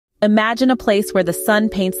Imagine a place where the sun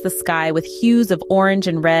paints the sky with hues of orange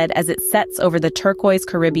and red as it sets over the turquoise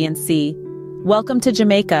Caribbean Sea. Welcome to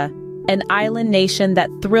Jamaica, an island nation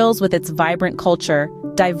that thrills with its vibrant culture,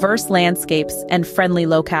 diverse landscapes, and friendly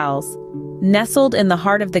locales. Nestled in the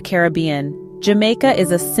heart of the Caribbean, Jamaica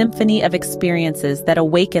is a symphony of experiences that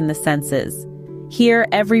awaken the senses. Here,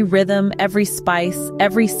 every rhythm, every spice,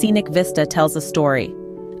 every scenic vista tells a story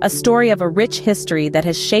of a rich history that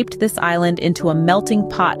has shaped this island into a melting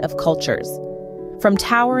pot of cultures. From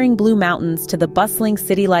towering blue mountains to the bustling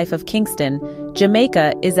city life of Kingston,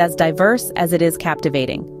 Jamaica is as diverse as it is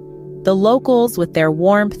captivating. The locals, with their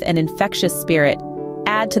warmth and infectious spirit,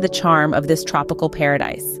 add to the charm of this tropical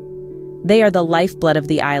paradise. They are the lifeblood of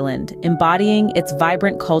the island, embodying its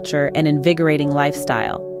vibrant culture and invigorating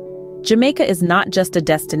lifestyle. Jamaica is not just a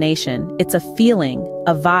destination, it's a feeling,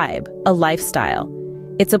 a vibe, a lifestyle.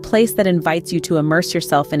 It's a place that invites you to immerse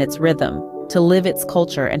yourself in its rhythm, to live its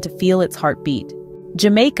culture, and to feel its heartbeat.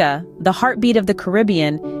 Jamaica, the heartbeat of the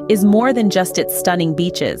Caribbean, is more than just its stunning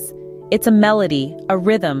beaches. It's a melody, a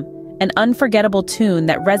rhythm, an unforgettable tune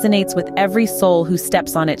that resonates with every soul who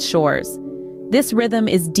steps on its shores. This rhythm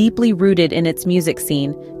is deeply rooted in its music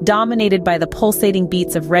scene, dominated by the pulsating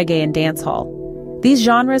beats of reggae and dancehall. These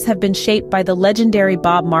genres have been shaped by the legendary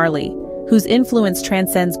Bob Marley, whose influence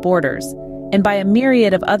transcends borders, and by a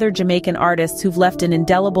myriad of other Jamaican artists who've left an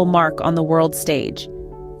indelible mark on the world stage.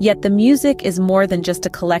 Yet the music is more than just a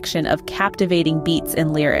collection of captivating beats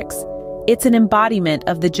and lyrics. It's an embodiment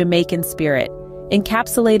of the Jamaican spirit,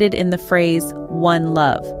 encapsulated in the phrase, "One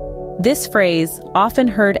Love." This phrase, often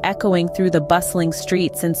heard echoing through the bustling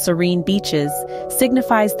streets and serene beaches,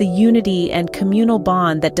 signifies the unity and communal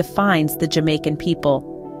bond that defines the Jamaican people.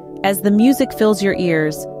 As the music fills your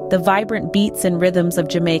ears, the vibrant beats and rhythms of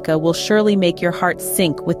Jamaica will surely make your heart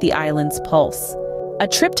sync with the island's pulse. A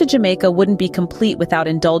trip to Jamaica wouldn't be complete without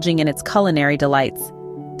indulging in its culinary delights.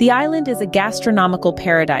 The island is a gastronomical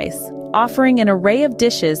paradise, offering an array of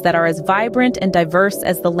dishes that are as vibrant and diverse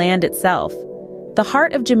as the land itself. The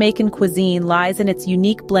heart of Jamaican cuisine lies in its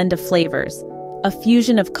unique blend of flavors, a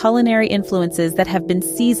fusion of culinary influences that have been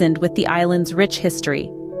seasoned with the island's rich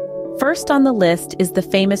history. First on the list is the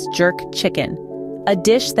famous jerk chicken, a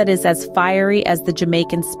dish that is as fiery as the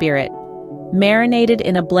Jamaican spirit. Marinated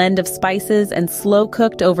in a blend of spices and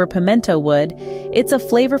slow-cooked over pimento wood, it's a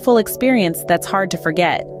flavorful experience that's hard to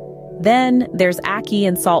forget. Then there's ackee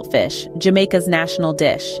and saltfish, Jamaica's national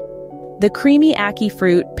dish. The creamy ackee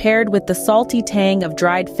fruit, paired with the salty tang of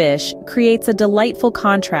dried fish, creates a delightful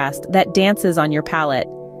contrast that dances on your palate.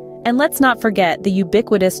 And let's not forget the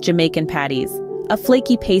ubiquitous Jamaican patties, a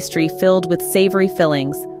flaky pastry filled with savory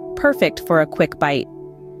fillings, perfect for a quick bite.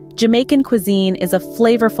 Jamaican cuisine is a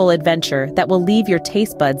flavorful adventure that will leave your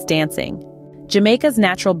taste buds dancing. Jamaica's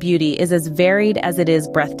natural beauty is as varied as it is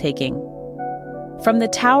breathtaking. From the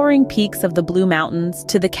towering peaks of the Blue Mountains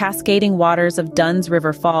to the cascading waters of Dunn's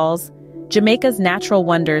River Falls, Jamaica's natural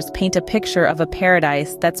wonders paint a picture of a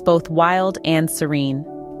paradise that's both wild and serene.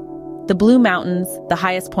 The Blue Mountains, the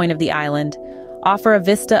highest point of the island, offer a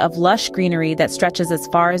vista of lush greenery that stretches as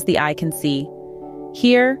far as the eye can see.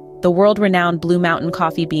 Here, the world-renowned Blue Mountain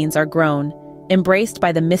coffee beans are grown, embraced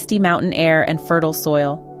by the misty mountain air and fertile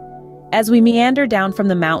soil. As we meander down from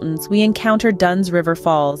the mountains, we encounter Dunn's River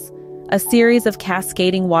Falls, a series of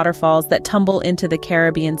cascading waterfalls that tumble into the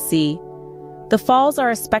Caribbean Sea. The falls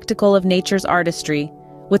are a spectacle of nature's artistry,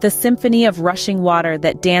 with a symphony of rushing water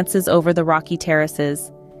that dances over the rocky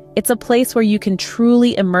terraces. It's a place where you can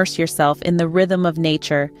truly immerse yourself in the rhythm of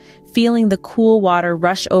nature, feeling the cool water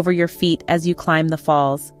rush over your feet as you climb the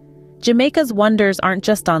falls. Jamaica's wonders aren't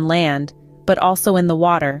just on land, but also in the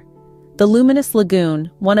water. The luminous lagoon,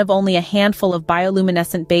 one of only a handful of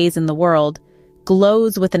bioluminescent bays in the world,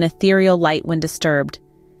 glows with an ethereal light when disturbed.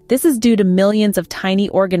 This is due to millions of tiny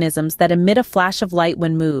organisms that emit a flash of light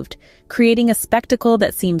when moved, creating a spectacle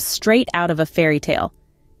that seems straight out of a fairy tale.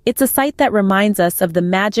 It's a sight that reminds us of the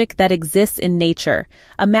magic that exists in nature,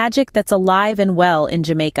 a magic that's alive and well in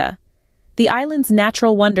Jamaica. The island's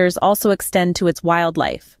natural wonders also extend to its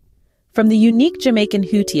wildlife. From the unique Jamaican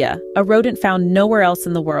hootia, a rodent found nowhere else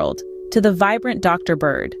in the world, to the vibrant Dr.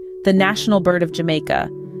 bird, the national bird of Jamaica,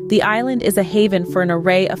 the island is a haven for an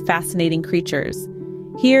array of fascinating creatures.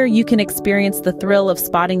 Here, you can experience the thrill of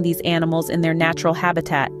spotting these animals in their natural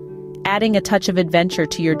habitat, adding a touch of adventure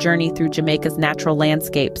to your journey through Jamaica's natural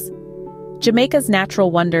landscapes. Jamaica's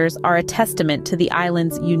natural wonders are a testament to the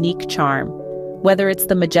island's unique charm. Whether it's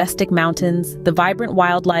the majestic mountains, the vibrant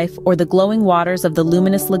wildlife, or the glowing waters of the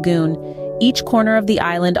luminous lagoon, each corner of the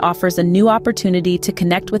island offers a new opportunity to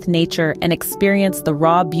connect with nature and experience the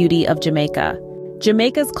raw beauty of Jamaica.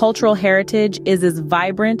 Jamaica's cultural heritage is as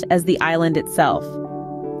vibrant as the island itself.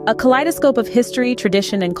 A kaleidoscope of history,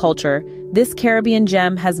 tradition, and culture, this Caribbean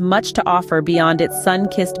gem has much to offer beyond its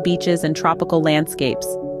sun-kissed beaches and tropical landscapes.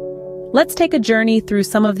 Let's take a journey through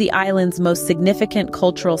some of the island's most significant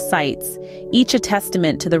cultural sites, each a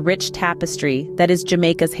testament to the rich tapestry that is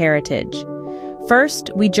Jamaica's heritage.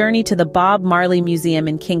 First, we journey to the Bob Marley Museum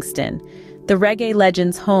in Kingston, the reggae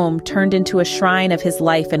legend's home turned into a shrine of his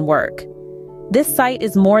life and work. This site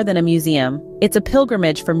is more than a museum, it's a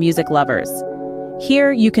pilgrimage for music lovers.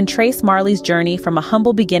 Here, you can trace Marley's journey from a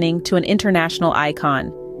humble beginning to an international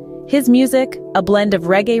icon. His music, a blend of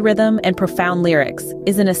reggae rhythm and profound lyrics,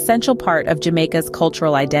 is an essential part of Jamaica's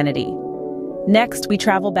cultural identity. Next, we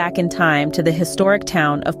travel back in time to the historic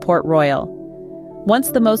town of Port Royal.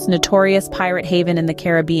 Once the most notorious pirate haven in the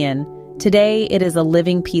Caribbean, today it is a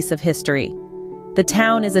living piece of history. The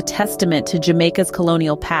town is a testament to Jamaica's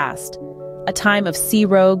colonial past, a time of sea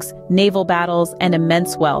rogues, naval battles, and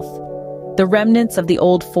immense wealth. The remnants of the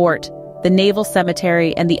old fort, the naval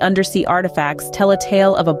cemetery, and the undersea artifacts tell a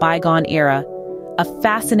tale of a bygone era, a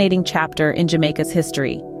fascinating chapter in Jamaica's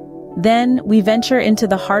history. Then, we venture into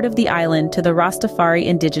the heart of the island to the Rastafari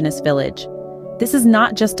indigenous village. This is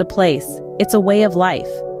not just a place, it's a way of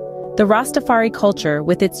life. The Rastafari culture,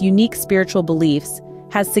 with its unique spiritual beliefs,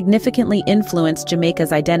 has significantly influenced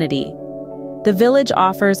Jamaica's identity. The village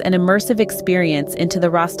offers an immersive experience into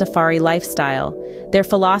the Rastafari lifestyle, their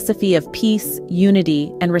philosophy of peace,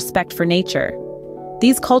 unity, and respect for nature.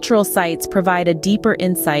 These cultural sites provide a deeper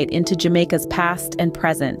insight into Jamaica's past and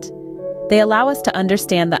present. They allow us to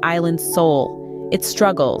understand the island's soul, its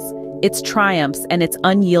struggles, its triumphs, and its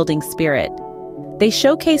unyielding spirit. They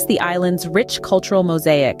showcase the island's rich cultural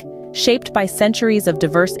mosaic, shaped by centuries of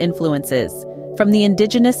diverse influences, from the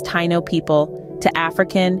indigenous Taino people to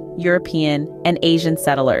African, European, and Asian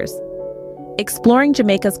settlers. Exploring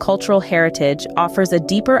Jamaica's cultural heritage offers a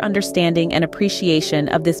deeper understanding and appreciation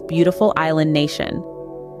of this beautiful island nation.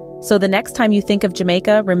 So the next time you think of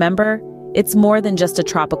Jamaica, remember, it's more than just a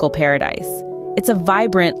tropical paradise. It's a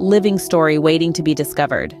vibrant, living story waiting to be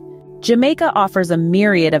discovered. Jamaica offers a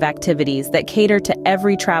myriad of activities that cater to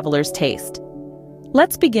every traveler's taste.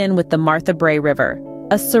 Let's begin with the Martha Brae River,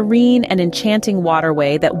 a serene and enchanting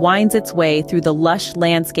waterway that winds its way through the lush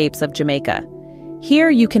landscapes of Jamaica. Here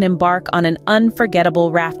you can embark on an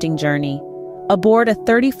unforgettable rafting journey. Aboard a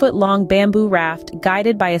 30-foot-long bamboo raft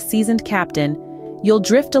guided by a seasoned captain, you'll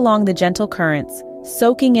drift along the gentle currents,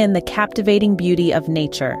 soaking in the captivating beauty of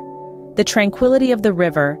nature. The tranquility of the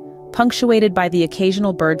river, punctuated by the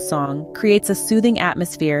occasional birdsong, creates a soothing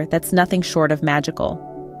atmosphere that's nothing short of magical.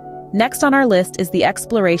 Next on our list is the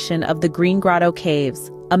exploration of the Green Grotto Caves,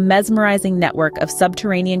 a mesmerizing network of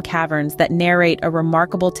subterranean caverns that narrate a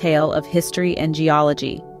remarkable tale of history and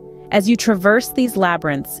geology. As you traverse these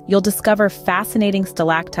labyrinths, you'll discover fascinating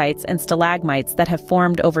stalactites and stalagmites that have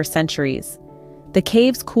formed over centuries. The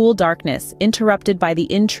cave's cool darkness, interrupted by the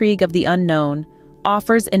intrigue of the unknown,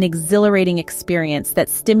 offers an exhilarating experience that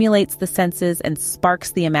stimulates the senses and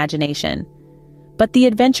sparks the imagination. But the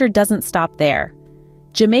adventure doesn't stop there.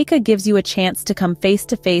 Jamaica gives you a chance to come face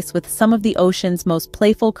to face with some of the ocean's most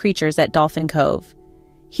playful creatures at Dolphin Cove.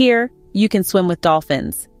 Here, you can swim with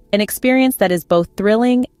dolphins, an experience that is both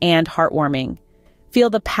thrilling and heartwarming. Feel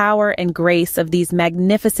the power and grace of these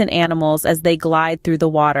magnificent animals as they glide through the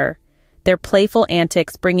water, their playful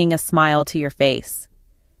antics bringing a smile to your face.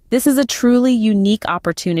 This is a truly unique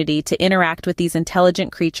opportunity to interact with these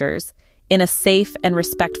intelligent creatures in a safe and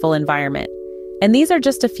respectful environment. And these are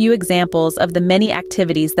just a few examples of the many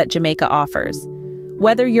activities that Jamaica offers.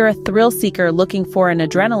 Whether you're a thrill seeker looking for an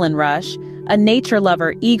adrenaline rush, a nature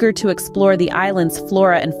lover eager to explore the island's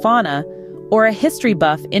flora and fauna, or a history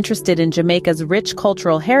buff interested in Jamaica's rich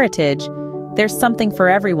cultural heritage, there's something for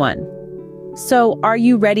everyone. So, are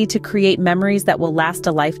you ready to create memories that will last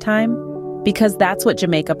a lifetime? Because that's what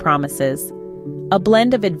Jamaica promises. A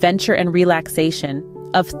blend of adventure and relaxation,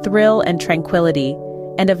 of thrill and tranquility,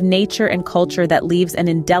 and of nature and culture that leaves an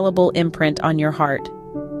indelible imprint on your heart.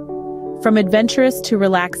 From adventurous to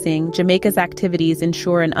relaxing, Jamaica's activities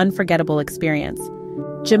ensure an unforgettable experience.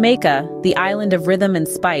 Jamaica, the island of rhythm and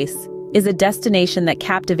spice, is a destination that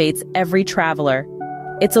captivates every traveler.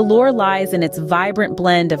 Its allure lies in its vibrant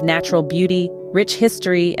blend of natural beauty, rich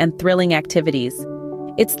history, and thrilling activities.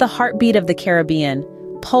 It's the heartbeat of the Caribbean,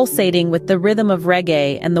 pulsating with the rhythm of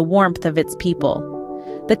reggae and the warmth of its people.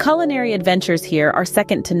 The culinary adventures here are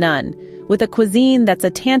second to none, with a cuisine that's a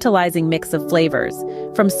tantalizing mix of flavors,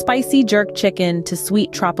 from spicy jerk chicken to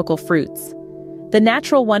sweet tropical fruits. The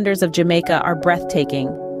natural wonders of Jamaica are breathtaking,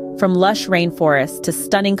 from lush rainforests to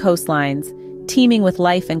stunning coastlines, teeming with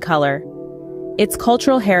life and color. Its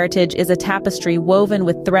cultural heritage is a tapestry woven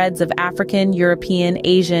with threads of African, European,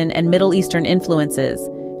 Asian, and Middle Eastern influences,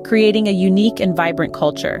 creating a unique and vibrant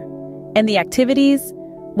culture. And the activities?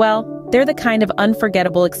 Well, they're the kind of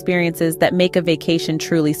unforgettable experiences that make a vacation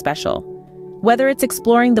truly special. Whether it's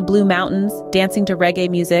exploring the Blue Mountains, dancing to reggae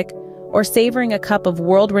music, or savoring a cup of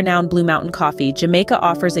world-renowned Blue Mountain coffee, Jamaica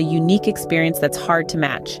offers a unique experience that's hard to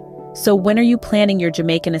match. So when are you planning your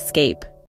Jamaican escape?